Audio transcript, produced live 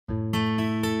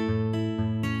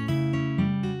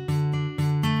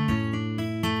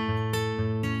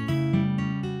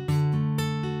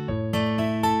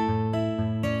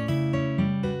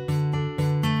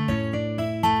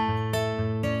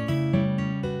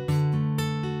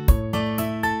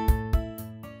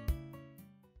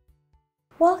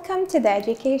Welcome to the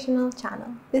Educational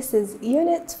Channel. This is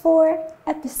Unit 4,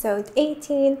 Episode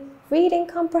 18, Reading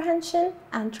Comprehension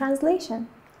and Translation.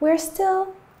 We're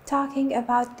still talking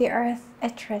about the Earth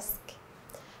at risk.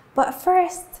 But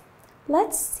first,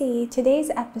 let's see today's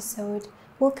episode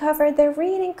will cover the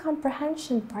reading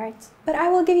comprehension part, but I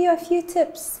will give you a few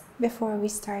tips before we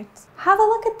start. Have a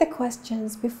look at the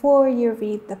questions before you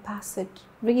read the passage.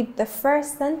 Read the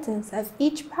first sentence of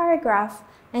each paragraph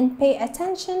and pay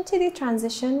attention to the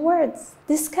transition words.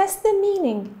 Discuss the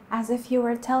meaning as if you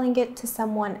were telling it to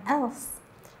someone else.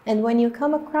 And when you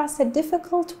come across a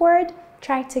difficult word,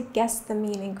 try to guess the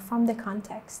meaning from the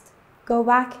context. Go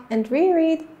back and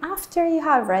reread after you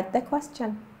have read the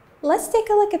question. Let's take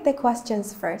a look at the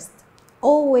questions first.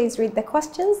 Always read the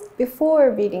questions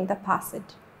before reading the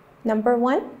passage. Number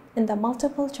 1, in the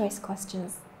multiple choice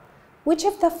questions. Which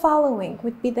of the following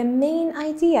would be the main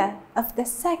idea of the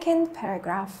second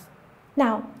paragraph?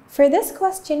 Now, for this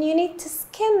question, you need to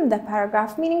skim the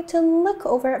paragraph, meaning to look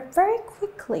over it very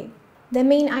quickly. The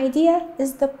main idea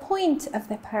is the point of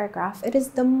the paragraph. It is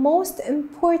the most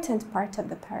important part of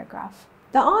the paragraph.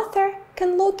 The author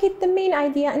can locate the main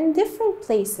idea in different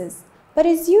places, but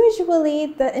is usually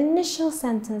the initial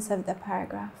sentence of the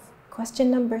paragraph. Question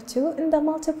number 2 in the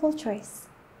multiple choice.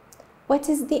 What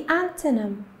is the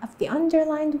antonym of the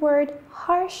underlined word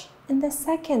harsh in the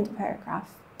second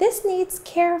paragraph? This needs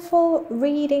careful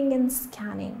reading and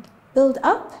scanning. Build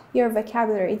up your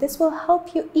vocabulary. This will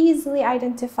help you easily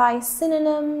identify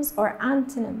synonyms or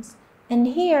antonyms. And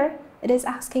here it is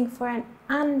asking for an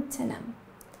antonym.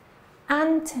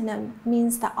 Antonym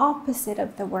means the opposite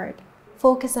of the word.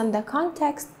 Focus on the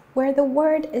context where the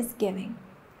word is giving.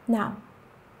 Now,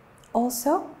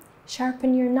 also,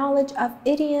 sharpen your knowledge of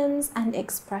idioms and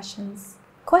expressions.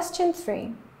 Question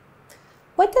 3.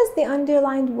 What does the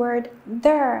underlined word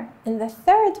there in the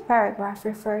third paragraph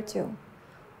refer to?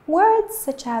 Words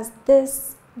such as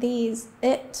this, these,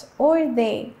 it, or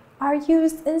they are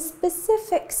used in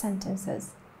specific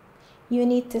sentences. You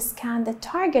need to scan the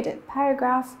targeted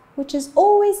paragraph, which is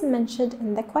always mentioned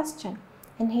in the question.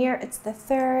 And here it's the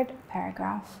third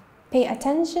paragraph. Pay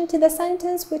attention to the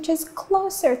sentence which is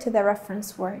closer to the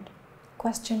reference word.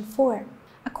 Question 4.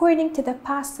 According to the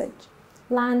passage,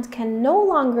 land can no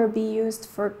longer be used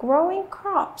for growing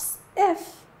crops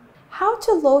if... How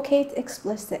to locate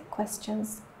explicit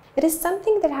questions? It is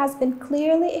something that has been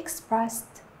clearly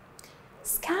expressed.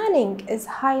 Scanning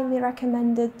is highly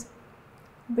recommended.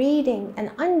 Reading and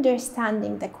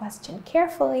understanding the question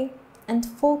carefully and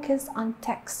focus on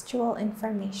textual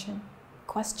information.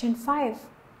 Question 5.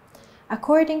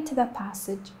 According to the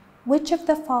passage, which of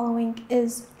the following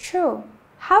is true?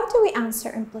 How do we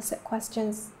answer implicit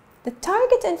questions? The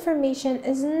target information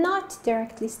is not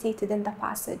directly stated in the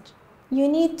passage. You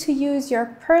need to use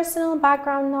your personal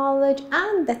background knowledge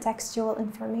and the textual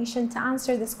information to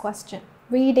answer this question.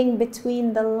 Reading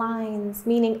between the lines,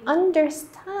 meaning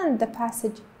understand the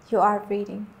passage you are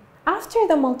reading. After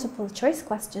the multiple choice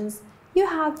questions, you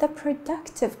have the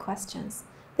productive questions.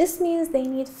 This means they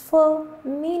need full,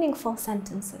 meaningful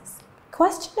sentences.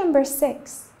 Question number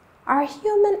 6. Are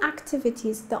human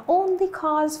activities the only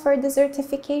cause for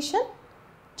desertification?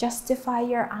 Justify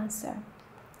your answer.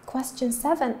 Question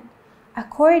 7.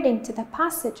 According to the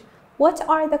passage, what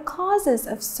are the causes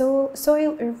of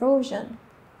soil erosion?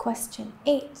 Question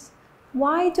 8.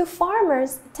 Why do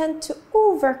farmers tend to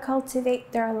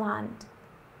over-cultivate their land?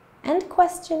 And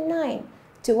question 9.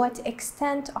 To what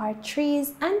extent are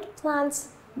trees and plants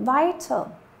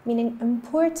vital, meaning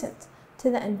important, to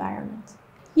the environment?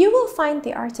 You will find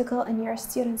the article in your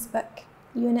student's book,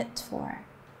 Unit 4.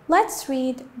 Let's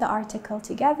read the article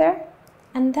together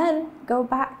and then go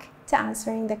back to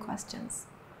answering the questions.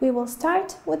 We will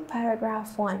start with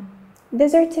paragraph 1.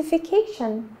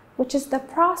 Desertification, which is the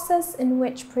process in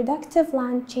which productive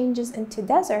land changes into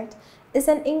desert, is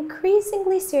an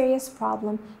increasingly serious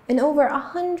problem in over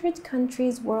 100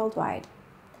 countries worldwide.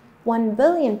 1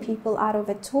 billion people out of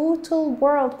a total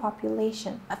world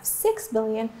population of 6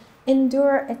 billion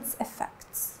endure its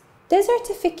effects.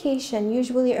 Desertification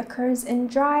usually occurs in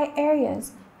dry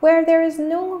areas where there is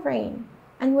no rain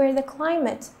and where the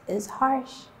climate is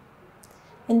harsh.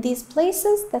 In these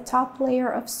places, the top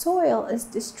layer of soil is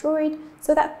destroyed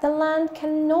so that the land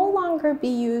can no longer be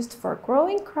used for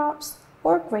growing crops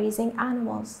or grazing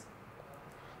animals.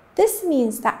 This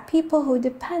means that people who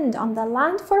depend on the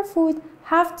land for food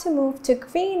have to move to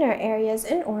greener areas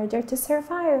in order to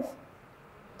survive.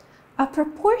 A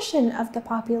proportion of the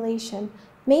population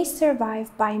may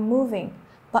survive by moving,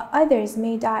 but others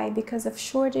may die because of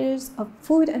shortages of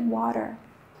food and water.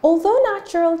 Although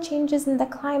natural changes in the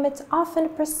climate often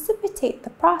precipitate the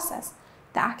process,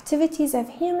 The activities of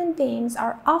human beings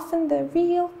are often the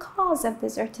real cause of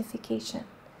desertification.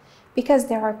 Because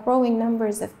there are growing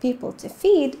numbers of people to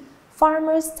feed,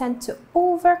 farmers tend to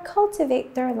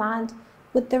over-cultivate their land,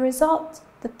 with the result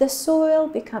that the soil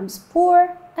becomes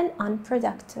poor and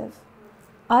unproductive.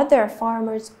 Other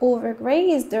farmers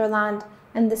overgraze their land,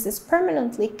 and this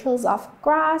permanently kills off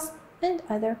grass and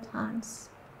other plants.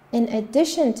 In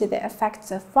addition to the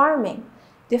effects of farming,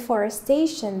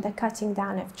 deforestation, the cutting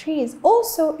down of trees,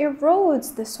 also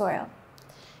erodes the soil.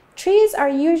 Trees are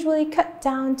usually cut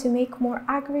down to make more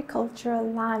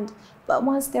agricultural land, but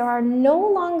once there are no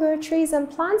longer trees and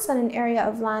plants on an area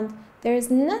of land, there is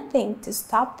nothing to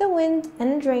stop the wind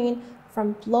and rain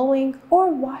from blowing or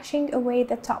washing away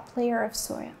the top layer of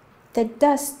soil. The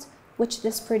dust which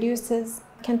this produces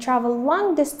can travel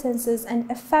long distances and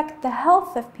affect the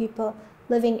health of people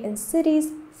living in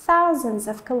cities thousands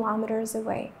of kilometers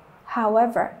away.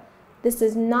 However, this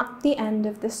is not the end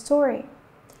of the story.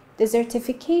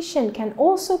 Desertification can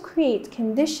also create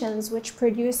conditions which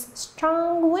produce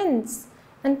strong winds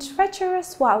and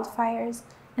treacherous wildfires,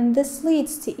 and this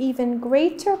leads to even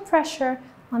greater pressure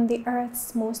on the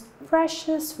Earth's most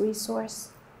precious resource,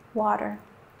 water.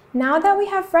 Now that we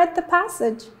have read the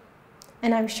passage,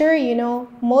 and I'm sure you know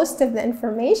most of the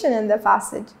information in the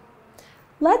passage,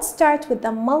 let's start with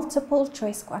the multiple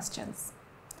choice questions.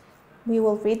 We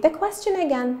will read the question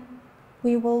again,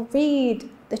 we will read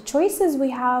the choices we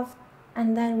have,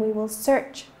 and then we will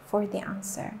search for the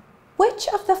answer. Which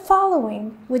of the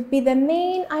following would be the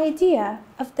main idea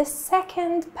of the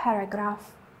second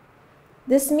paragraph?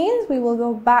 This means we will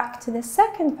go back to the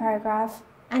second paragraph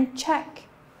and check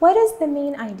what is the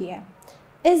main idea.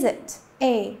 Is it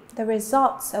A, the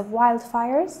results of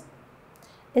wildfires?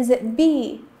 Is it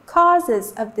B,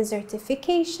 causes of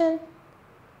desertification?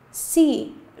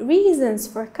 C, reasons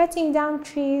for cutting down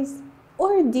trees?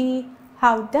 Or D,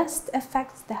 how dust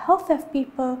affects the health of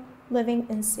people living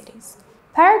in cities?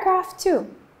 Paragraph 2.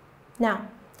 Now,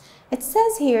 it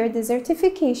says here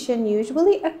desertification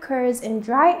usually occurs in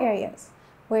dry areas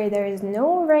where there is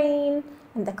no rain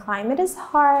and the climate is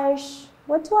harsh.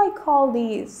 What do I call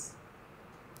these?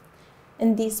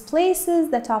 In these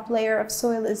places, the top layer of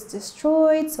soil is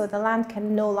destroyed, so the land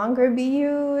can no longer be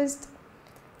used.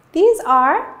 These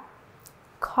are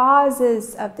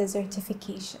causes of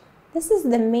desertification. This is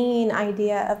the main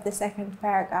idea of the second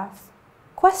paragraph.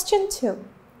 Question 2.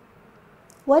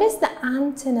 What is the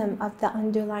antonym of the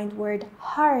underlined word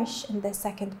harsh in the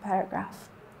second paragraph?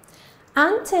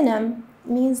 Antonym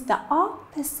means the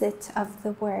opposite of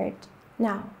the word.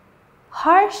 Now,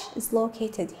 harsh is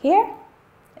located here.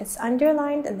 It's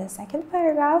underlined in the second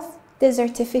paragraph.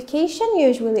 Desertification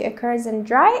usually occurs in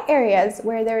dry areas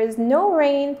where there is no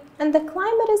rain and the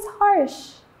climate is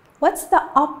harsh. What's the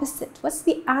opposite? What's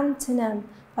the antonym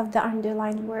of the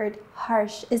underlined word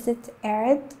harsh? Is it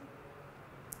arid,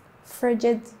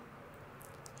 frigid,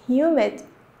 humid,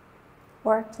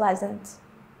 or pleasant?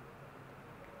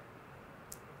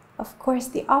 Of course,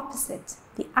 the opposite,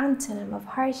 the antonym of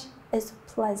harsh, is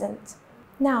pleasant.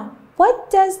 Now,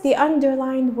 what does the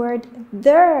underlined word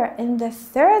there in the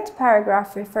third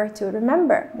paragraph refer to?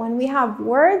 Remember, when we have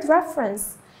word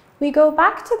reference, we go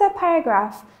back to the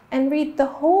paragraph and read the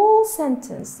whole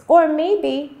sentence, or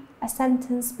maybe a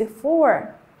sentence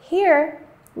before. Here,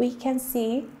 we can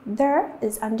see there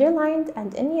is underlined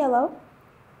and in yellow.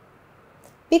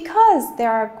 Because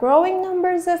there are growing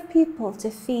numbers of people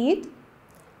to feed,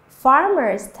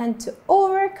 farmers tend to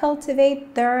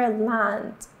over-cultivate their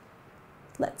land.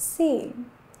 Let's see,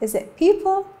 is it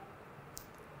people,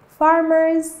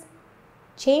 farmers,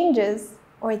 changes,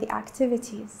 or the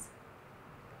activities?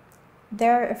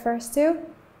 There refers to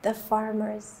the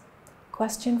farmers.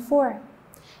 Question 4.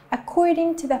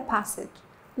 According to the passage,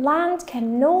 land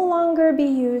can no longer be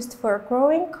used for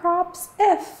growing crops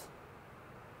if.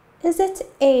 Is it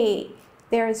A,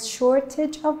 there is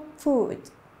shortage of food?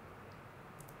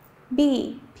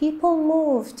 B, people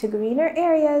move to greener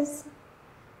areas?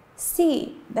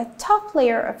 C, the top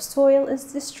layer of soil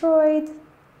is destroyed?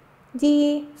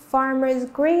 D, farmers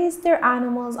graze their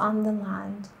animals on the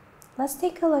land? Let's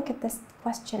take a look at this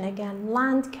question again.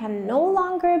 Land can no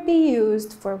longer be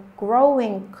used for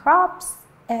growing crops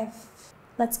if.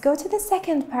 Let's go to the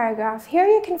second paragraph. Here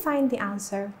you can find the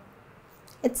answer.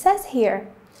 It says here,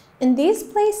 in these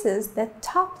places, the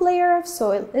top layer of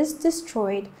soil is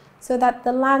destroyed so that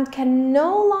the land can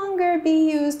no longer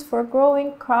be used for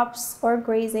growing crops or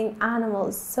grazing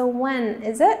animals. So when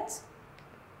is it?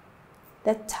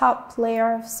 The top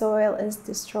layer of soil is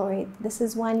destroyed. This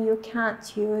is when you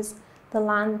can't use the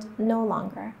land no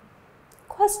longer.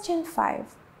 Question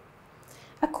 5.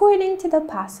 According to the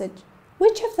passage,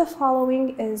 Which of the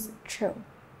following is true?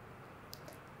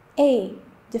 A.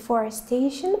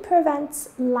 Deforestation prevents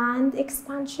land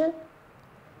expansion.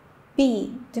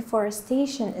 B.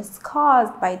 Deforestation is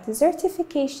caused by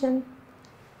desertification.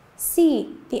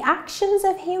 C. The actions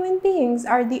of human beings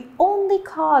are the only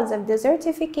cause of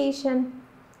desertification.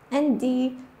 And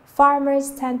D.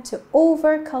 Farmers tend to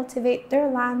over-cultivate their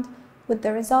land with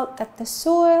the result that the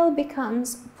soil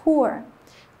becomes poor.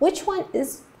 Which one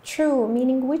is true,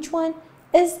 meaning which one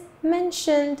is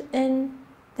mentioned in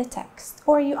the text,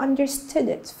 or you understood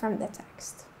it from the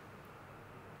text?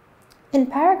 In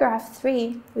paragraph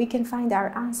 3, we can find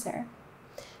our answer.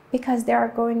 Because there are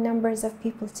growing numbers of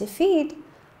people to feed,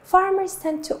 farmers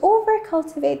tend to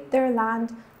over-cultivate their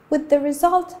land with the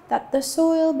result that the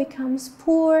soil becomes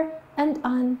poor and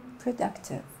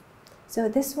unproductive. So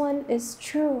this one is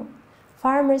true.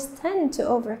 Farmers tend to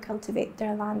over-cultivate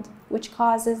their land, which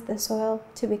causes the soil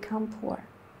to become poor.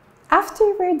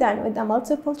 After we're done with the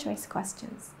multiple choice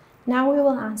questions, now we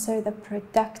will answer the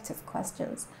productive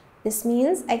questions. This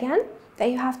means, again, that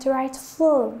you have to write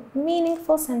full,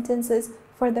 meaningful sentences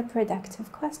for the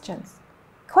productive questions.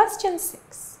 Question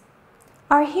 6.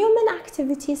 Are human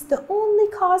activities the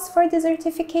only cause for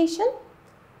desertification?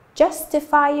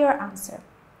 Justify your answer.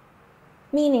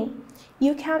 Meaning,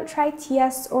 you can't write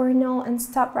yes or no and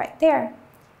stop right there.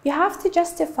 You have to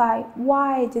justify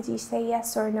why did you say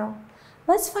yes or no.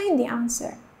 Let's find the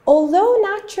answer. Although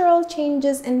natural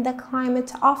changes in the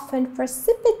climate often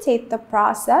precipitate the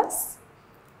process,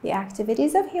 the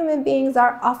activities of human beings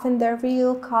are often the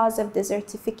real cause of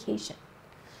desertification.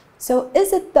 So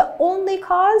is it the only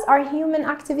cause? Are human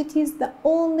activities the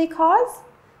only cause?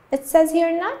 It says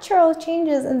here natural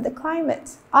changes in the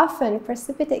climate often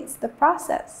precipitates the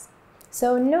process.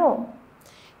 So no,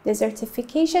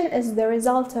 desertification is the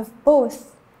result of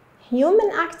both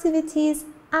human activities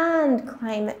and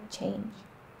climate change.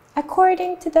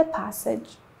 According to the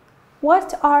passage,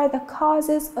 what are the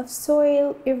causes of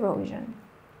soil erosion?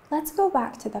 Let's go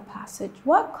back to the passage.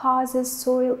 What causes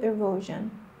soil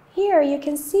erosion? Here you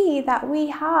can see that we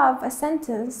have a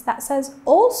sentence that says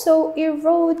also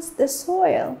erodes the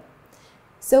soil.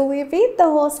 So we read the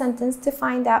whole sentence to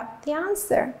find out the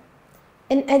answer.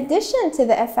 In addition to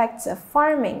the effects of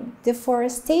farming,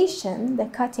 deforestation, the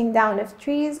cutting down of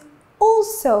trees,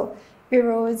 also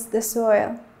erodes the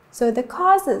soil. So the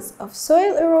causes of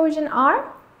soil erosion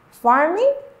are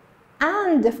farming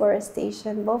and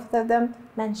deforestation, both of them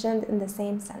mentioned in the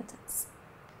same sentence.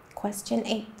 Question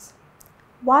 8.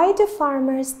 Why do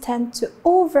farmers tend to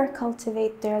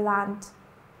over-cultivate their land?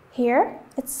 Here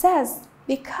it says,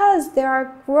 because there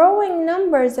are growing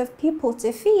numbers of people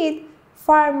to feed,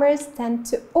 farmers tend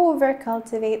to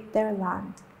over-cultivate their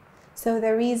land. So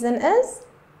the reason is,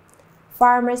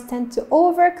 farmers tend to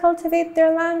over-cultivate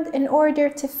their land in order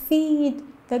to feed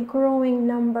the growing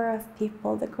number of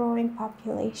people, the growing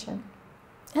population.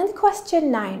 And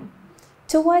question 9.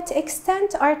 To what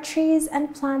extent are trees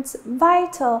and plants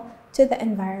vital to the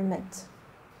environment?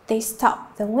 They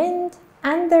stop the wind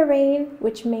and the rain,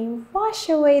 which may wash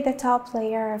away the top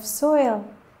layer of soil.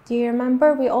 Do you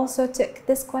remember we also took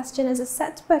this question as a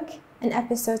set book in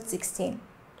episode 16?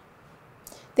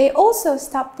 They also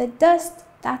stop the dust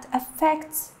that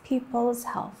affects people's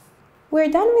health. We're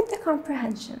done with the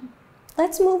comprehension.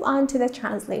 Let's move on to the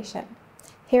translation.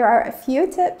 Here are a few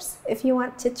tips if you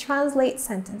want to translate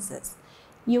sentences.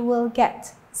 You will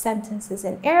get sentences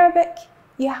in Arabic.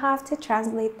 You have to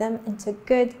translate them into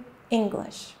good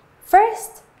English.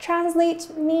 First,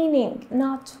 translate meaning,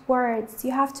 not words.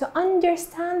 You have to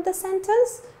understand the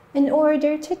sentence in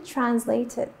order to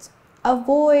translate it.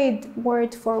 Avoid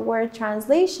word-for-word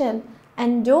translation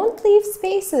and don't leave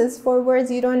spaces for words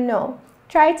you don't know.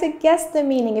 Try to guess the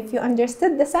meaning. If you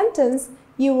understood the sentence,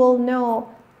 you will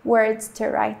know words to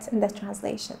write in the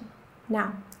translation.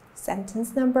 Now,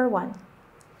 sentence number 1.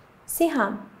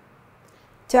 سهام.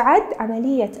 تعد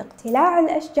عملية اقتلاع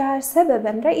الأشجار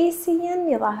سبباً رئيسياً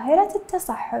لظاهرة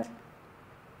التصحر.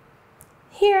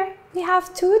 Here we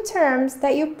have two terms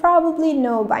that you probably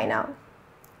know by now.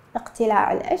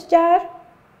 اقتلاع الأشجار,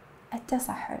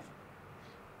 التصحر.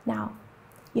 Now,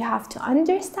 you have to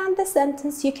understand the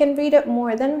sentence. You can read it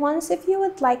more than once if you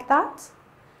would like that.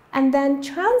 And then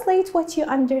translate what you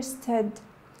understood.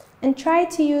 And try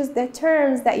to use the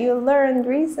terms that you learned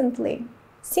recently.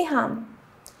 سهام.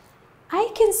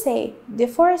 I can say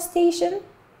deforestation.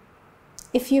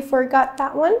 If you forgot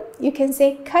that one, you can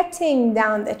say cutting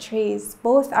down the trees.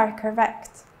 Both are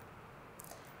correct.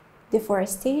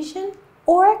 Deforestation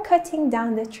or cutting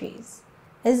down the trees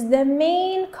is the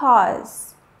main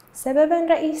cause, سبباً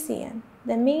رئيسياً,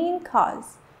 the main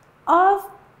cause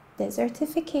of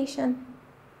desertification.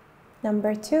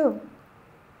 Number 2.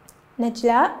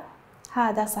 نجلاء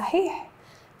هذا صحيح،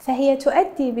 فهي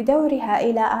تؤدي بدورها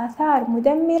إلى آثار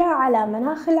مدمرة على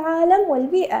مناخ العالم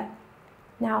والبيئة.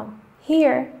 Now,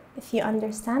 here, if you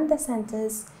understand the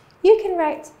sentence, you can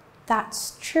write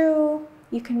that's true,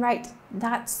 you can write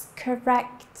that's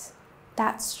correct,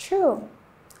 that's true,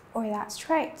 or that's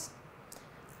right.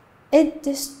 It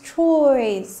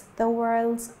destroys the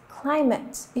world's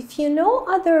climate. If you know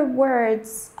other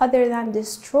words other than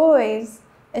destroys,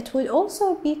 it would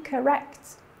also be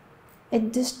correct.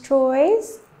 It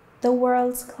destroys the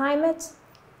world's climate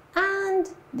and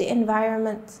the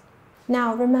environment.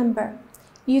 Now remember,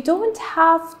 you don't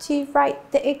have to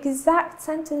write the exact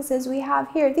sentences we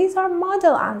have here. These are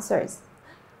model answers.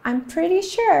 I'm pretty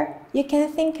sure you can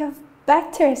think of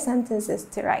better sentences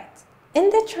to write. In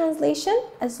the translation,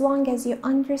 as long as you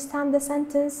understand the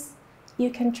sentence, you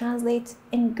can translate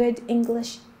in good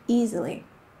English easily.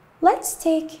 Let's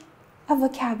take a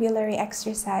vocabulary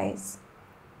exercise.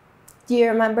 Do you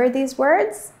remember these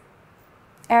words?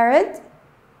 Arid,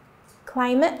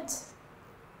 climate,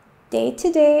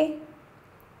 day-to-day,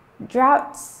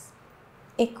 droughts,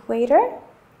 equator,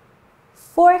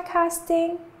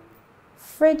 forecasting,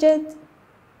 frigid,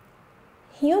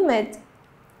 humid,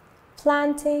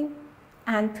 planting,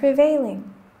 and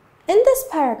prevailing. In this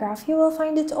paragraph, you will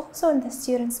find it also in the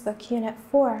Student's Book, Unit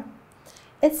 4.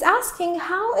 It's asking,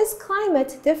 how is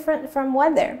climate different from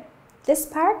weather? This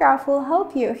paragraph will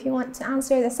help you if you want to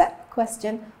answer the set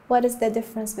question, what is the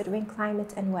difference between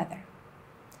climate and weather?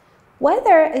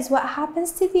 Weather is what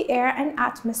happens to the air and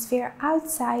atmosphere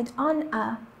outside on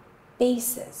a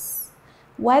basis.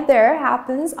 Weather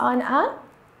happens on a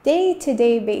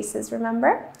day-to-day basis,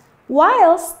 remember?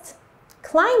 Whilst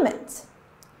climate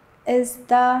is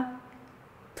the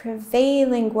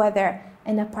prevailing weather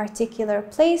in a particular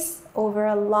place over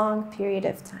a long period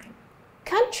of time.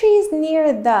 Countries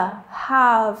near the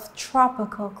have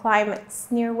tropical climates.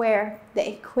 Near where? The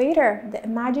equator, the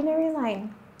imaginary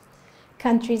line.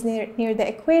 Countries near the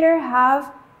equator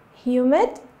have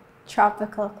humid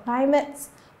tropical climates,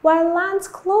 while lands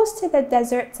close to the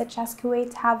desert, such as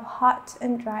Kuwait, have hot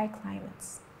and dry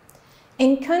climates.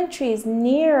 In countries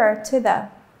nearer to the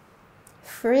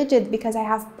frigid, because I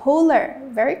have polar,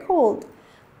 very cold,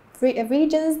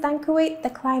 regions than Kuwait, the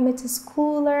climate is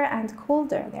cooler and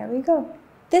colder. There we go.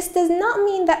 This does not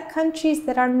mean that countries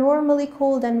that are normally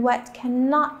cold and wet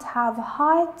cannot have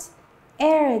hot,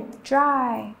 arid,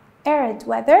 dry, arid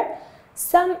weather.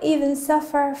 Some even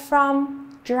suffer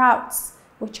from droughts,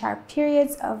 which are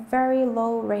periods of very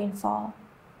low rainfall.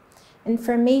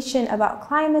 Information about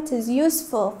climate is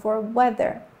useful for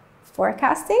weather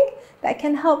forecasting that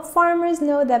can help farmers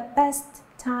know the best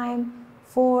time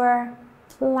for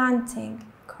planting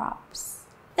crops.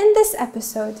 In this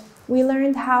episode, we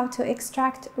learned how to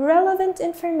extract relevant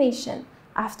information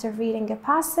after reading a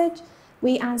passage.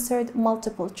 We answered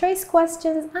multiple choice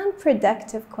questions and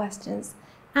predictive questions,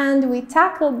 and we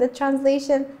tackled the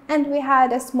translation, and we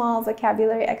had a small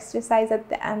vocabulary exercise at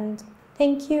the end.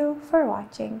 Thank you for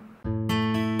watching.